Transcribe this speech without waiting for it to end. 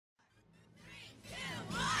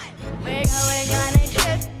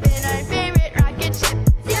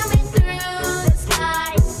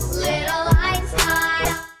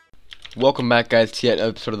Welcome back, guys, to yet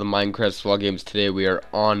another episode of the Minecraft Vlog Games. Today we are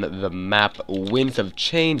on the map Winds of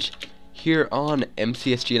Change here on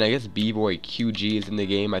MCSG, and I guess B-Boy QG is in the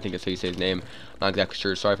game. I think that's how you say his name. Not exactly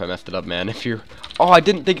sure. Sorry if I messed it up, man. Oh, I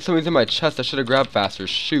didn't think somebody's in my chest. I should have grabbed faster.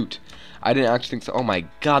 Shoot. I didn't actually think so. Oh my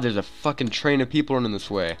god, there's a fucking train of people running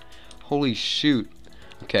this way. Holy shoot.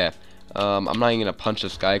 Okay. I'm not even gonna punch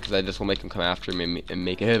this guy because I just will make him come after me and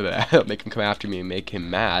make him come after me and make him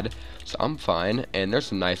mad. So I'm fine. And there's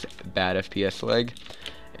some nice bad FPS leg.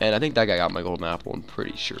 And I think that guy got my golden apple. I'm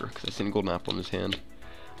pretty sure because I seen a golden apple in his hand.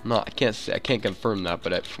 I can't confirm that,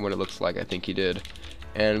 but from what it looks like, I think he did.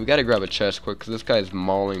 And we gotta grab a chest quick because this guy's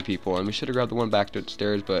mauling people. And we should have grabbed the one back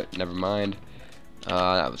downstairs, but never mind.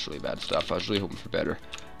 That was really bad stuff. I was really hoping for better.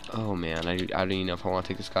 Oh man, I don't even know if I want to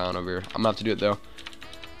take this guy on over here. I'm gonna have to do it though.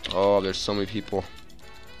 Oh, there's so many people.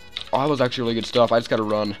 Oh, that was actually really good stuff. I just gotta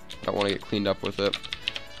run. I don't want to get cleaned up with it.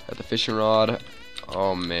 Got the fishing rod.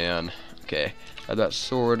 Oh man. Okay. Got that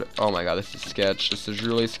sword. Oh my god, this is sketch. This is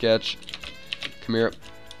really sketch. Come here.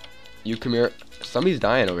 You come here. Somebody's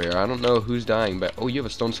dying over here. I don't know who's dying, but oh, you have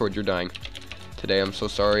a stone sword. You're dying. Today, I'm so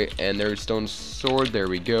sorry. And there's stone sword. There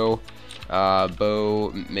we go.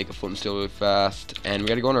 Bow. Make a flint and steel really fast. And we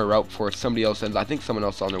gotta go on our route before somebody else ends. I think someone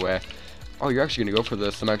else is on their way. Oh, you're actually gonna go for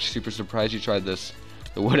this. I'm actually super surprised you tried this.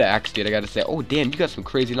 The wood axe, dude. I gotta say. Oh, damn, you got some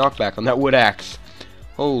crazy knockback on that wood axe.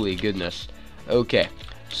 Holy goodness. Okay.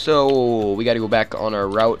 So, we gotta go back on our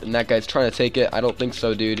route. And that guy's trying to take it. I don't think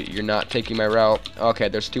so, dude. You're not taking my route. Okay,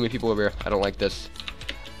 there's too many people over here. I don't like this.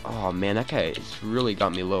 Oh, man, that guy has really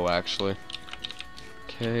got me low, actually.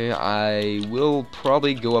 Okay, I will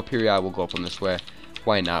probably go up here. Yeah, I will go up on this way.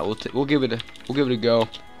 Why not? We'll give it a go.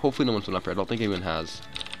 Hopefully no one's been up here. I don't think anyone has.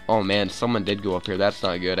 Oh man, someone did go up here. That's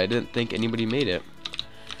not good. I didn't think anybody made it.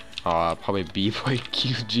 Probably B-Boy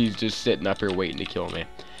QG's just sitting up here waiting to kill me.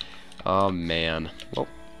 Oh man. Well,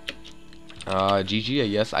 GG, I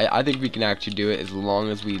guess. I think we can actually do it as long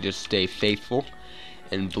as we just stay faithful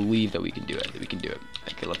and believe that we can do it. We can do it.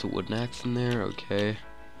 Okay, lots of wooden axe in there. Okay.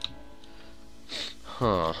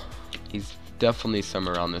 Huh. He's definitely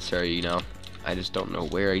somewhere around this area, you know. I just don't know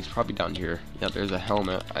where. He's probably down here. Yep, there's a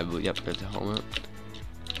helmet. I believe. Yep, there's a helmet.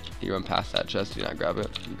 You run past that chest. Do not grab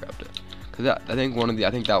it. You grabbed it. Cause I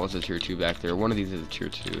think that was a tier 2 back there. One of these is a tier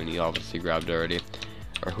 2, and he obviously grabbed it already.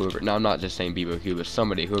 Or whoever. Now I'm not just saying BBQ, but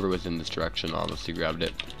somebody, whoever was in this direction, obviously grabbed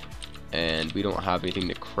it. And we don't have anything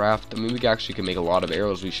to craft. I mean, we actually can make a lot of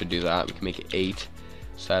arrows. We should do that. We can make 8.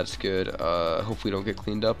 So that's good. Hopefully, we don't get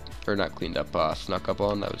cleaned up, or not cleaned up. Snuck up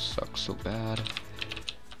on. That would suck so bad.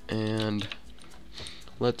 And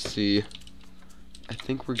let's see. I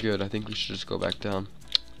think we're good. I think we should just go back down.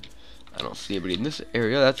 I don't see anybody in this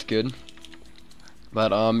area. That's good.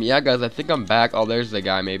 But yeah, guys, I think I'm back. Oh, there's the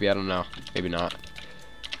guy. Maybe, I don't know. Maybe not.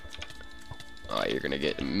 Oh, you're gonna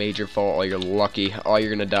get a major fall. Oh, you're lucky. Oh, you're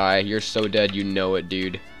gonna die. You're so dead. You know it,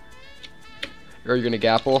 dude. Or you're gonna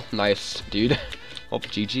gapple. Nice, dude. Well,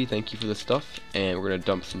 GG. Thank you for the stuff. And we're gonna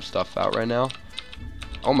dump some stuff out right now.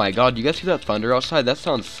 Oh my god, you guys see that thunder outside? That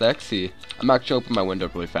sounds sexy. I'm actually opening my window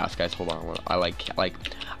up really fast, guys. Hold on. I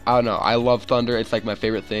don't know. I love thunder. It's like my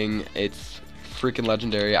favorite thing. It's freaking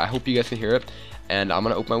legendary. I hope you guys can hear it. And I'm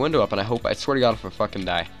gonna open my window up, and I swear to God, if I fucking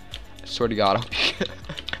die. I swear to God, I hope you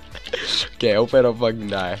okay, I hope I don't fucking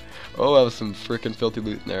die. Oh, that was some freaking filthy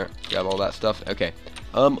loot in there. Grab all that stuff. Okay.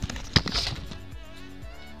 Oh,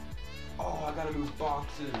 I gotta move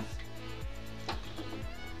boxes.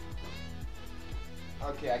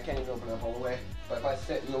 Okay, I can't even open it up all the way. But if I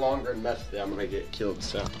sit any longer and mess with it, I'm gonna get killed.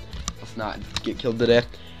 So let's not get killed today.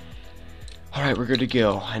 All right, we're good to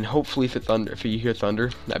go. And hopefully, if you hear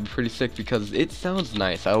thunder, that'd be pretty sick because it sounds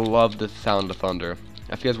nice. I love the sound of thunder.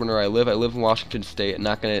 If you guys wonder where I live in Washington State. I'm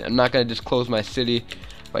not gonna disclose my city,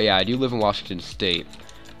 but yeah, I do live in Washington State,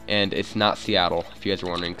 and it's not Seattle. If you guys are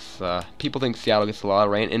wondering, 'cause, people think Seattle gets a lot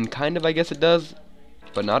of rain, and kind of, I guess it does.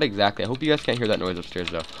 But not exactly. I hope you guys can't hear that noise upstairs,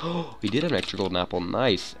 though. Oh, we did have an extra golden apple.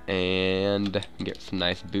 Nice. And get some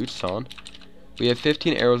nice boots on. We have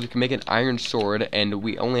 15 arrows. We can make an iron sword. And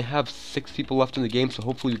we only have 6 people left in the game. So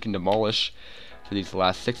hopefully we can demolish for these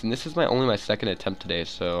last 6. And this is only my second attempt today.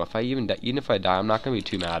 So if I even if I die, I'm not going to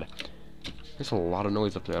be too mad. There's a lot of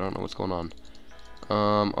noise up there. I don't know what's going on.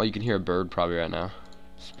 Oh, you can hear a bird probably right now.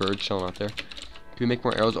 This bird chilling out there. Can we make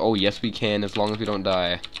more arrows? Oh, yes, we can. As long as we don't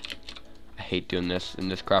die. I hate doing this in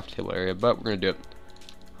this craft table area, but we're gonna do it.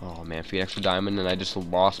 Oh man, if we get an extra diamond and I just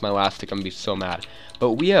lost my last stick, I'm gonna be so mad.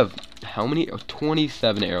 But we have how many? Oh,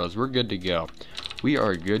 27 arrows. We're good to go. We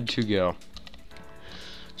are good to go.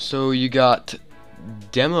 So you got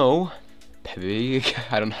demo pig.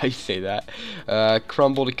 I don't know how you say that.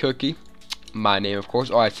 Crumbled cookie. My name, of course.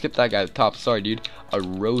 Oh, I skipped that guy at the top. Sorry, dude. A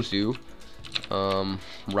Rosu.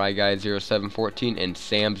 Rye Guy 0714, and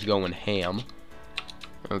Sam's going ham.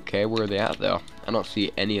 Okay, where are they at though? I don't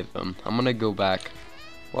see any of them. I'm gonna go back.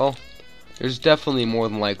 Well, there's definitely more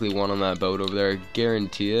than likely one on that boat over there. I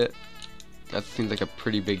guarantee it. That seems like a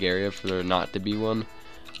pretty big area for there not to be one.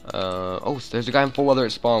 Oh, so there's a guy in full leather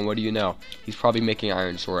at spawn. What do you know? He's probably making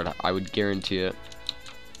iron sword. I would guarantee it.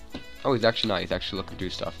 Oh, he's actually not. He's actually looking through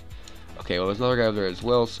stuff. Okay, well, there's another guy over there as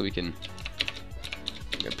well, so we can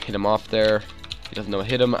hit him off there. He doesn't know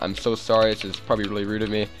hit him. I'm so sorry. This is probably really rude of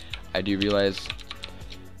me. I do realize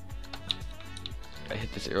I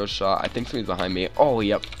hit this arrow shot. I think somebody's behind me. Oh,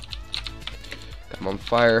 yep. Got him on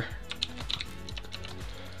fire.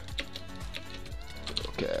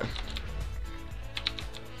 Okay.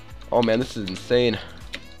 Oh man, this is insane.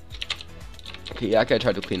 Okay, yeah, that guy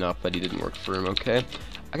tried to clean up, but he didn't work for him. Okay,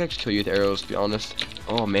 I can actually kill you with arrows, to be honest.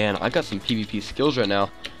 Oh man, I got some PvP skills right now.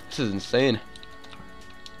 This is insane.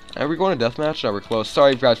 Are we going to deathmatch? No, we're close.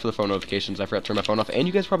 Sorry guys for the phone notifications. I forgot to turn my phone off. And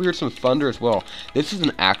you guys probably heard some thunder as well. This is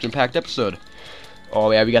an action-packed episode.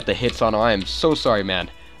 Oh yeah, we got the hits on. I am so sorry, man.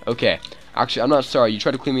 Okay, actually, I'm not sorry. You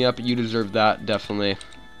tried to clean me up. You deserve that, definitely.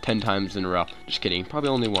 10 times in a row. Just kidding. Probably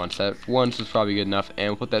only once. That once is probably good enough. And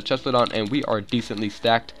we'll put that chestplate on, and we are decently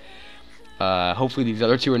stacked. Hopefully these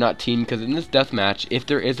other two are not team, because in this deathmatch, if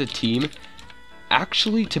there is a team,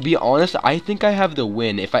 actually, to be honest, I think I have the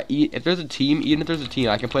win. If there's a team, even if there's a team,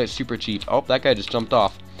 I can play it super cheap. Oh, that guy just jumped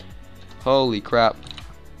off. Holy crap.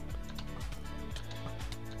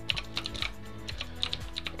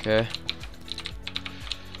 Okay.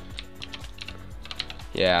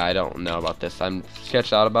 Yeah, I don't know about this. I'm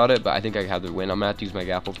sketched out about it, but I think I have the win. I'm gonna have to use my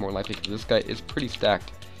gapples more likely, because this guy is pretty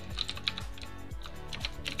stacked.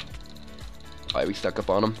 Alright, we stuck up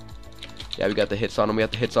on him. Yeah, we got the hits on him. We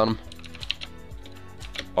got the hits on him.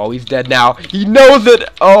 Oh, he's dead now. He knows it.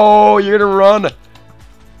 Oh, you're gonna run.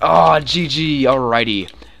 Oh, GG. Alrighty.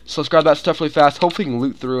 So let's grab that stuff really fast. Hopefully we can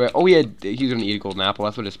loot through it. Oh, he was gonna eat a golden apple.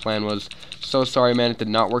 That's what his plan was. So sorry, man. It did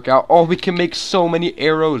not work out. Oh, we can make so many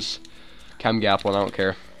arrows. I'm gappling, I don't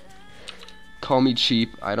care. Call me cheap.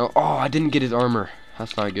 I don't. Oh, I didn't get his armor.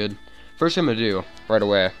 That's not good. First thing I'm gonna do right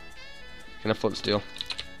away. Gonna flip steel.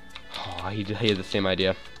 Oh, he had the same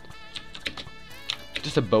idea.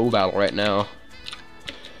 Just a bow battle right now.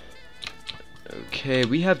 Okay,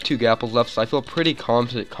 we have 2 gapples left, so I feel pretty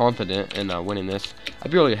confident in winning this. I'd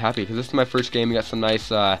be really happy because this is my first game. We got some nice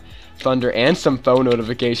thunder and some phone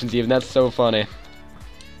notifications. Even that's so funny.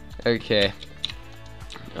 Okay.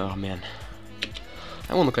 Oh man.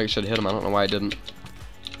 That one looked like I should have hit him. I don't know why I didn't.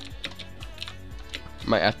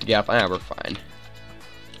 Might have to gap. Ah, we're fine.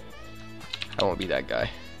 I won't be that guy.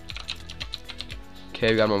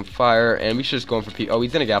 Okay, we got him on fire, and we should just go in for P. Oh,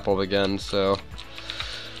 he's in a gap hole again, so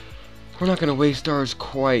we're not gonna waste ours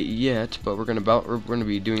quite yet, but we're gonna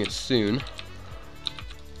be doing it soon.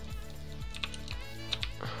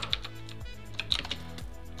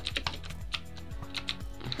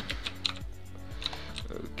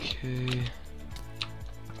 Okay.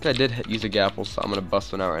 I did use a gapple, so I'm gonna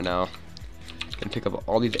bust one out right now. Gonna pick up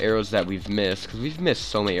all these arrows that we've missed, because we've missed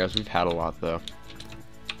so many arrows. We've had a lot though.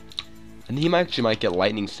 And he might get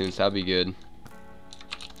lightning soon, so that'd be good.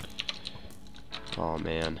 Oh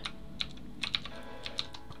man.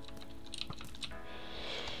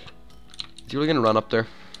 Is he really gonna run up there?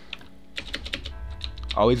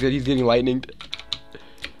 Oh, he's getting lightninged.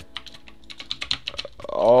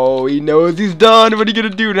 Oh, he knows he's done. What are you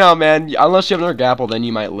gonna do now, man? Unless you have another gapple, then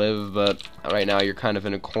you might live. But right now, you're kind of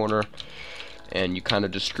in a corner, and you kind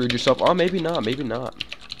of just screwed yourself. Oh, maybe not. Maybe not.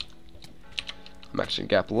 I'm actually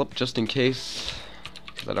gonna gapple up just in case,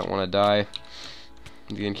 because I don't want to die.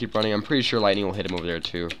 He's gonna keep running. I'm pretty sure lightning will hit him over there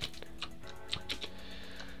too.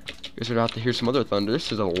 Guess we're about to hear some other thunder.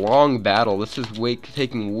 This is a long battle. This is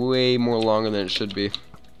taking way more longer than it should be.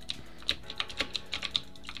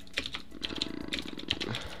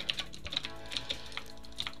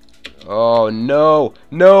 Oh no,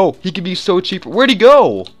 no, he could be so cheap. Where'd he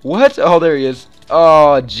go? What? Oh, there he is.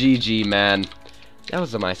 Oh, GG, man. That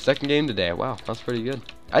was my second game today. Wow, that's pretty good.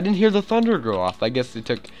 I didn't hear the thunder go off. I guess they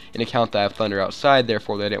took into account that I have thunder outside,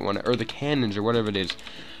 therefore they didn't want to, or the cannons or whatever it is.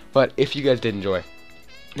 But if you guys did enjoy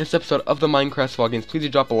this episode of the Minecraft Vlog Games, please do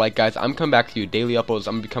drop a like, guys. I'm coming back to you daily uploads.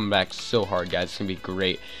 I'm gonna be coming back so hard, guys. It's gonna be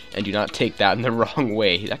great. And do not take that in the wrong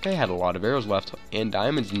way. That guy had a lot of arrows left and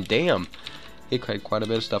diamonds, and damn. He had quite a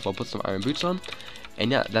bit of stuff. I'll put some iron boots on. And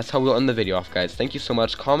yeah, that's how we'll end the video off, guys. Thank you so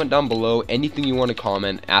much. Comment down below anything you want to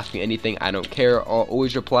comment. Ask me anything. I don't care. I'll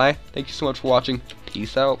always reply. Thank you so much for watching.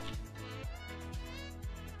 Peace out.